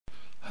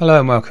Hello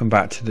and welcome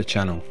back to the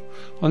channel.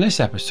 On this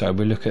episode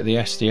we look at the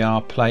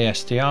SDRplay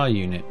SDR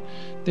unit.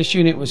 This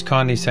unit was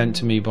kindly sent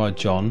to me by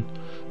John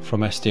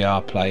from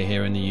SDRplay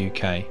here in the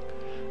UK,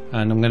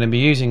 and I'm going to be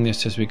using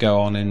this as we go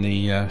on in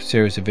the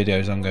series of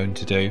videos I'm going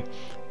to do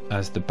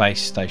as the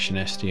base station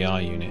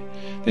SDR unit.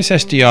 This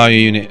SDR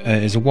unit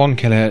is a 1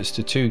 kHz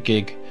to 2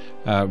 gig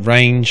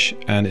range,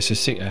 and it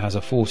has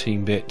a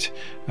 14-bit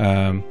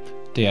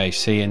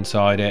DAC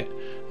inside it,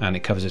 and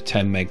it covers a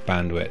 10 meg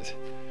bandwidth.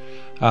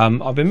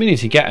 I've been meaning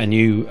to get a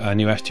new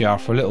SDR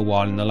for a little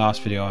while. In the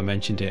last video I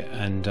mentioned it,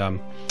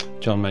 and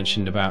John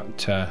mentioned about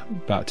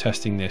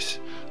testing this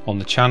on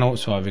the channel,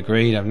 so I've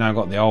agreed. I've now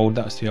got the old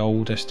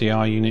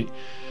SDR unit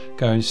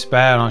going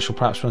spare, and I shall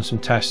perhaps run some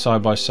tests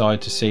side by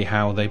side to see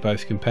how they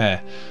both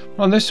compare.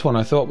 But on this one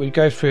I thought we'd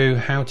go through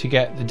how to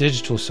get the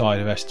digital side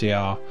of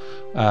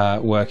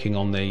SDR working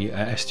on the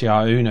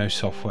SDRuno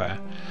software.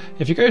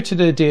 If you go to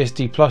the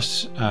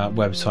DSDplus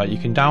website, you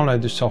can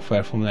download the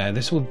software from there.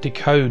 This will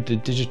decode the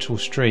digital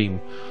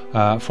stream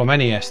from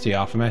any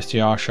SDR, from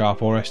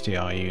SDRsharp or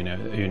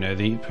SDRuno.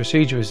 The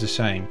procedure is the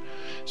same.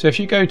 So if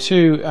you go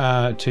to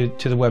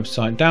the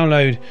website,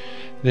 download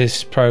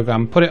this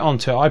program, put it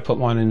onto, I put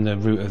mine in the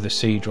root of the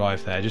C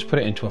drive there, just put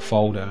it into a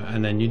folder,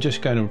 and then you're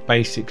just going to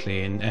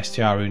basically in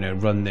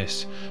SDRuno run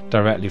this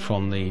directly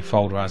from the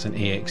folder as an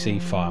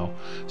exe file.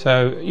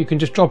 So you can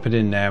just drop it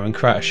in there and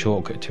create a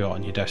shortcut to it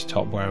on your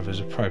desktop wherever is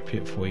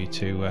appropriate for you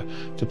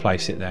to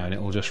place it there, and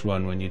it will just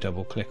run when you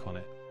double click on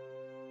it.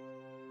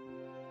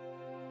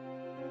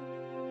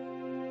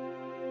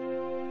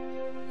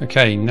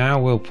 Okay, now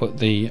we'll put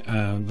the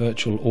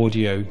virtual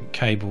audio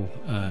cable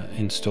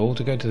installed.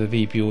 To go to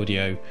the VB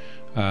Audio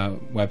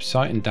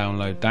website and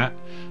download that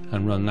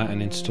and run that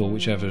and install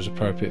whichever is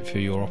appropriate for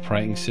your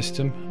operating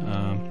system.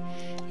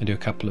 I do a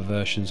couple of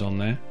versions on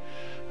there.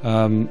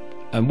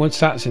 And once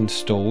that's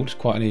installed, it's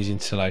quite an easy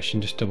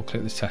installation, just double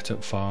click the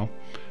setup file.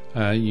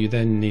 You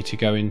then need to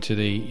go into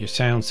your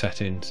sound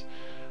settings.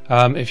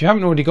 If you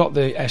haven't already got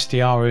the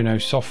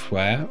SDRuno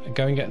software,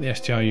 go and get the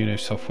SDRuno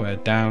software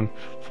down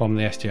from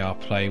the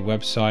SDRplay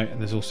website, and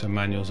there's also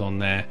manuals on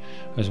there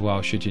as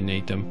well should you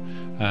need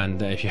them.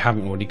 And if you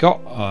haven't already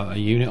got a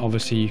unit,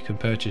 obviously you can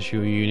purchase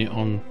your unit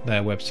on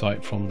their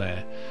website from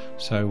there.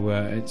 So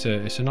it's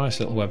a nice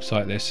little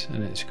website, this,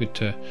 and it's good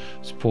to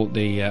support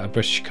a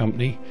British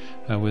company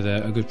with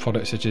a good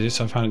product such as this.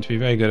 I found it to be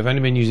very good. I've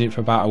only been using it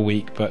for about a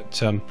week,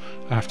 but I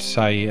have to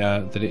say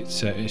that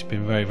it's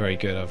been very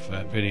good.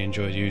 I've really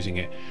enjoyed using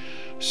it.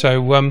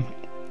 So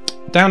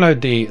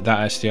download that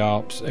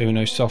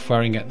SDRuno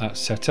software and get that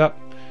set up.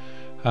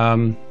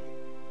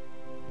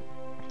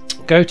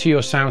 Go to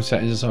your sound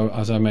settings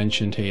as I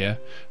mentioned here,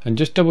 and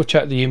just double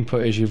check the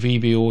input is your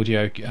VB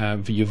audio,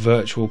 your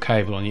virtual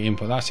cable on your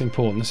input. That's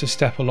important. That's a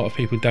step a lot of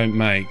people don't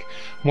make.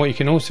 And what you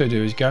can also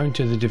do is go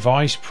into the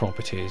device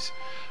properties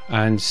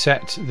and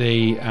set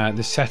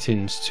the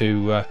settings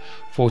to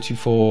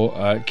 44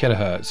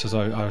 kilohertz, as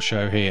I'll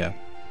show here.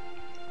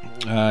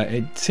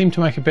 It seemed to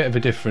make a bit of a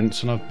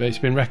difference, and it's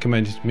been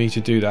recommended to me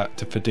to do that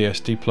for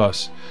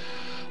DSDplus.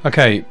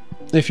 Okay,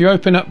 if you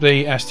open up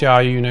the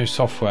SDRuno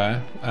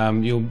software,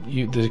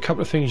 there's a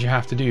couple of things you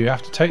have to do. You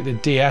have to take the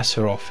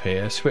DSer off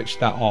here, switch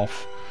that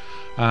off,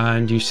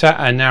 and you set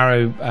a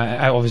narrow,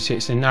 obviously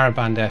it's in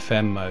narrowband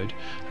FM mode,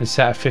 and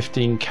set a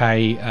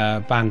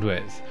 15K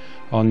bandwidth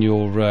on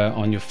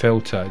your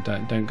filter.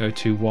 Don't go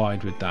too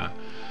wide with that.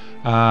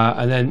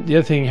 And then the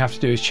other thing you have to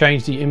do is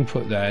change the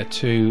input there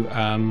to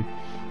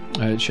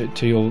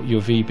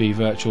your VB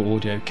virtual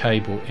audio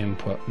cable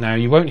input. Now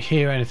you won't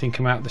hear anything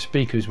come out the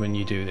speakers when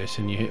you do this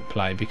and you hit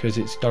play, because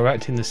it's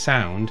directing the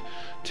sound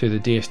to the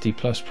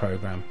DSDplus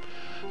program.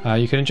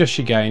 You can adjust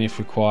your gain if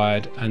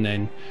required, and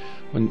then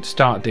when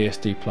start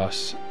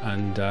DSDplus,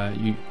 and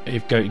you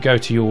go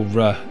to your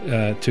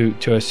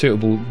to a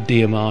suitable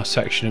DMR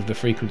section of the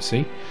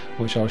frequency,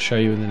 which I'll show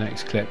you in the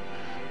next clip.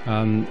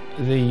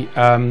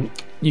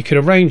 You can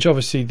arrange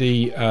obviously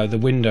the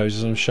windows,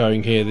 as I'm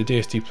showing here, the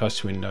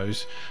DSDplus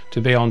windows,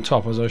 to be on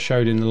top as I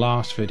showed in the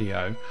last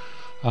video.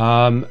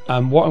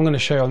 And what I'm going to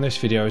show you on this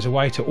video is a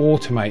way to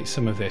automate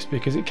some of this,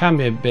 because it can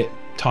be a bit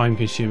time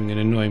consuming and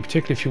annoying,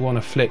 particularly if you want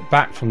to flip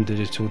back from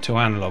digital to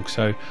analog.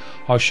 So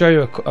I'll show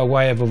you a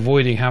way of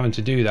avoiding having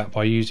to do that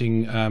by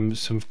using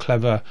some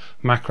clever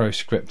macro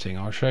scripting.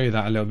 I'll show you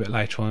that a little bit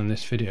later on in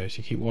this video, so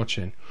you keep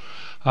watching.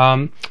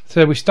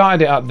 So we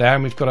started it up there,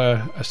 and we've got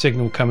a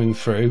signal coming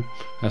through.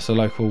 That's a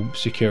local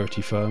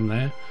security firm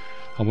there.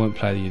 I won't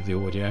play the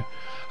audio.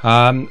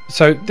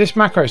 So this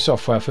macro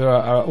software for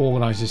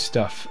organising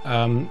stuff,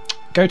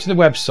 go to the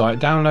website,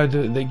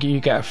 download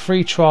you get a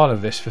free trial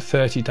of this for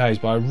 30 days,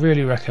 but I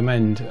really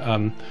recommend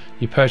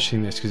you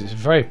purchasing this because it's a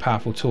very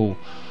powerful tool.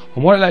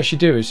 And what it lets you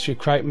do is to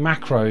create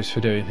macros for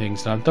doing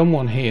things. And I've done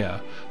one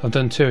here. I've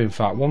done two, in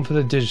fact, one for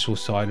the digital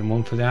side and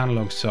one for the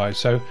analog side.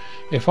 So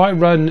if I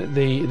run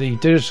the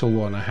digital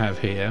one I have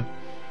here,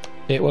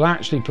 it will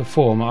actually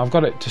perform. I've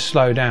got it to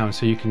slow down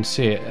so you can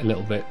see it a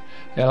little bit.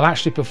 It'll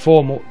actually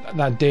perform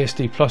that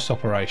DSDplus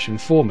operation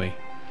for me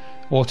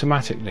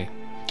automatically.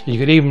 You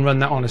could even run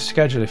that on a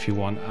schedule if you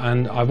want,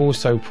 and I've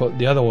also put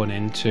the other one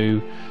in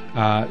to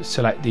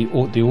select the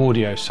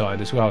audio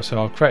side as well.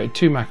 So I've created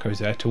 2 macros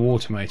there to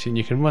automate it, and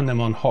you can run them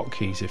on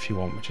hotkeys if you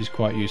want, which is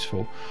quite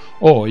useful.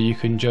 Or you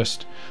can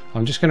just,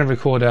 I'm just going to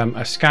record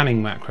a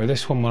scanning macro.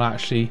 This one will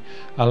actually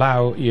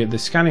allow you, the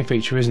scanning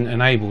feature isn't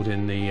enabled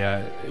in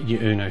the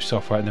Uno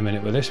software at the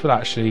minute, but this will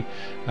actually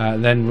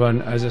then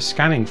run as a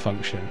scanning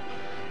function.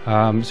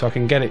 So I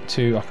can get it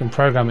to, I can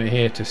program it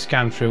here to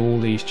scan through all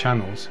these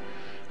channels,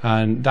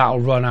 and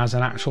that'll run as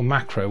an actual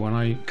macro when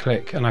I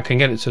click, and I can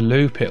get it to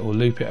loop it or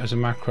loop it as a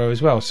macro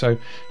as well. So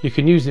you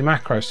can use the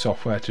macro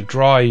software to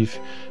drive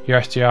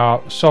your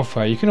SDR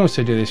software. You can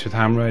also do this with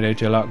Ham Radio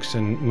Deluxe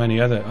and many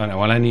other,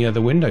 any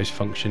other Windows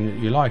function that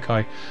you like.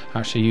 I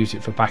actually use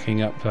it for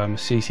backing up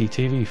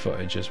CCTV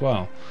footage as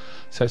well.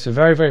 So it's a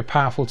very, very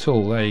powerful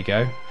tool. There you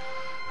go.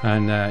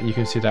 And you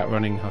can see that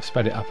running. I've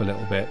sped it up a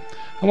little bit.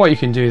 And what you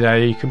can do there,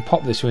 you can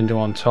pop this window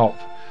on top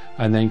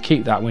and then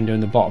keep that window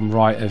in the bottom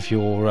right of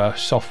your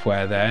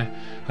software there,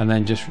 and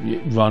then just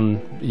run,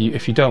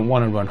 if you don't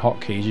want to run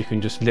hotkeys, you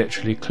can just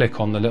literally click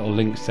on the little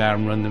links there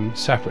and run them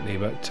separately.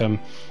 But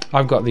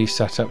I've got these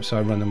set up so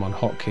I run them on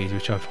hotkeys,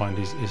 which I find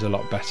is a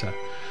lot better.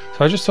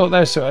 So I just thought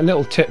there's a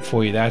little tip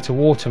for you there to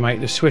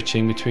automate the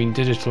switching between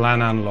digital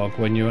and analog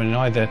when you're in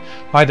either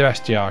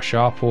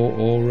SDRsharp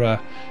or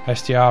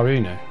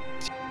SDRuno.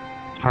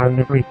 And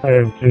if we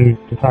say to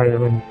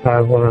Decoding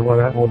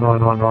 1018 or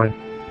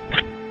 999.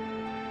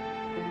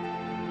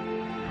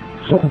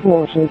 Second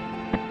floor received.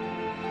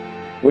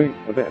 Oui,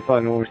 a bit of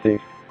final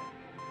received.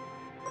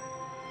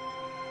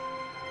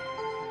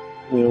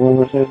 01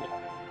 received.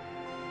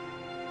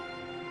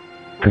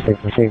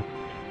 Received.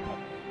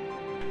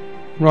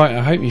 Right,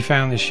 I hope you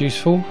found this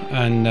useful,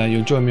 and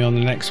you'll join me on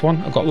the next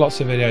one. I've got lots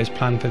of videos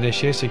planned for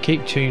this year, so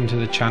keep tuned to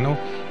the channel,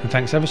 and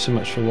thanks ever so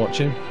much for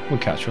watching. We'll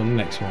catch you on the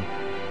next one.